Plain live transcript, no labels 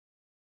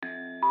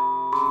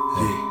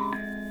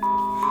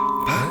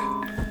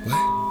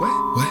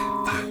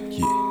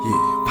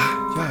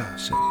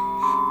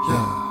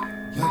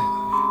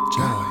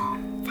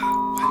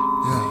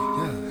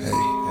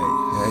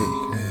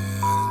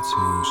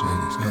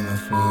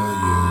Coming for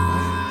you.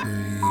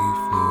 3,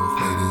 4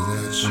 faders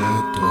at your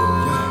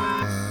door.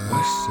 5,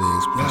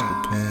 6 plus the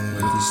pun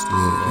with the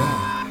stick.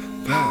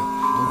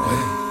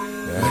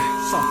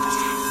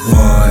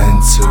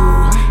 1, 2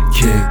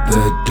 kick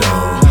the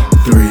door.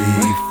 3,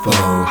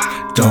 4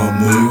 don't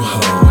move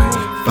ho.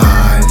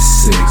 5,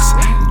 6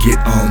 get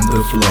on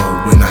the floor.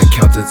 When I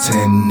count to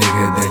 10,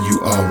 nigga, then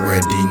you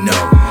already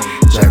know.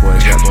 Jackboy,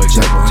 Jackboy,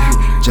 Jackboy,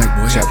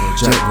 Jackboy,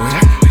 Jackboy,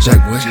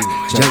 Jackboy,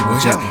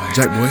 Jackboy, Jackboy,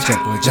 Jackboy,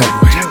 Jackboy,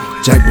 Jackboy,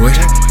 Jackboy,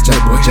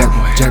 Jackboy,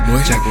 Jackboy,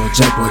 Jackboy,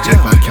 Jackboy, Jackboy.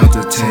 If I count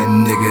to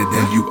 10, nigga,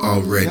 then you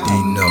already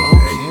know.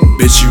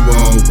 Bitch, you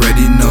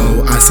already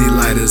know. I see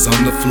lighters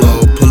on the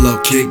floor. Pull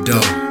up, kick dough.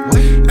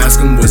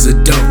 Ask him what's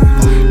it dope.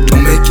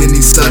 Don't make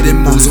any sudden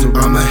moves or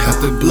I'ma have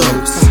to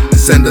blow.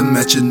 Send them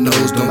at your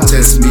nose. Don't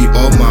test me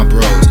or my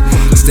bros.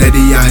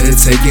 Steady out here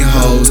taking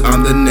hoes.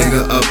 I'm the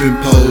nigga up in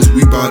pose.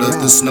 We brought up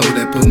the snow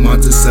that put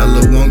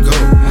Monticello on go.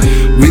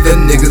 We the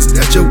niggas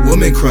that your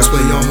woman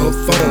crossplay on her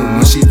phone.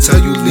 When she tell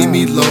you leave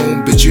me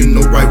alone, bitch, you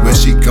know right where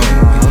she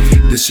gone.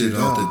 This shit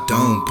off the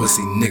dome.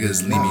 Pussy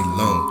niggas leave me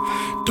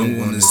alone. Don't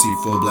wanna see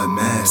 4 black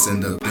masks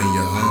end up in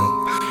your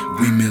home.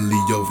 We merely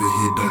over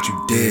here, don't you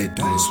dare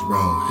do us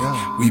wrong.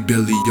 We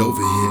Billy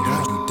over here,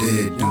 don't you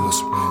dare do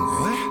us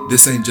wrong.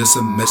 This ain't just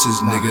a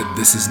message, nigga,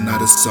 this is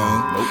not a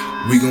song.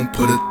 We gon'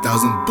 put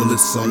 1,000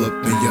 bullets all up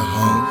in your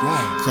home.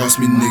 Cross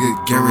me, nigga,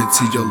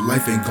 guarantee your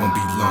life ain't gon'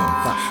 be long.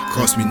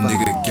 Cross me,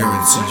 nigga,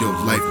 guarantee your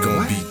life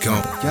gon' be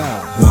gone.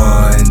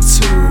 1,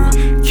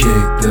 2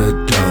 kick the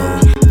door.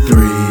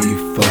 3,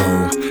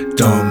 4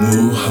 don't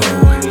move ho.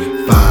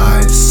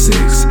 5,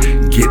 6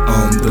 get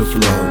on the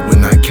floor.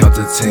 When I count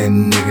to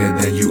 10,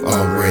 nigga, then you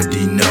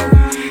already know.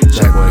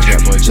 Jackboy,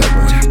 Jackboy,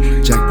 Jackboy,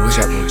 Jackboy,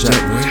 Jackboy,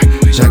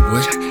 Jackboy,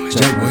 Jackboy,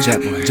 Jackboy,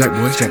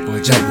 Jackboy,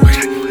 Jackboy, Jackboy,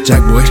 Jackboy,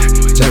 Jackboy,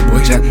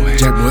 Jackboy, Jackboy,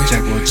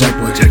 Jackboy,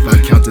 Jackboy, Jackboy. If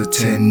I count to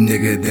 10,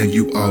 nigga, then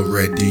you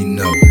already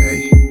know.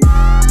 Hey.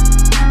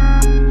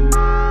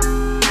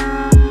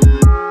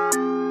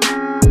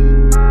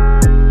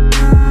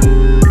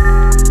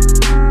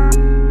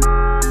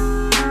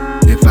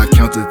 If I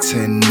count to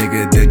 10,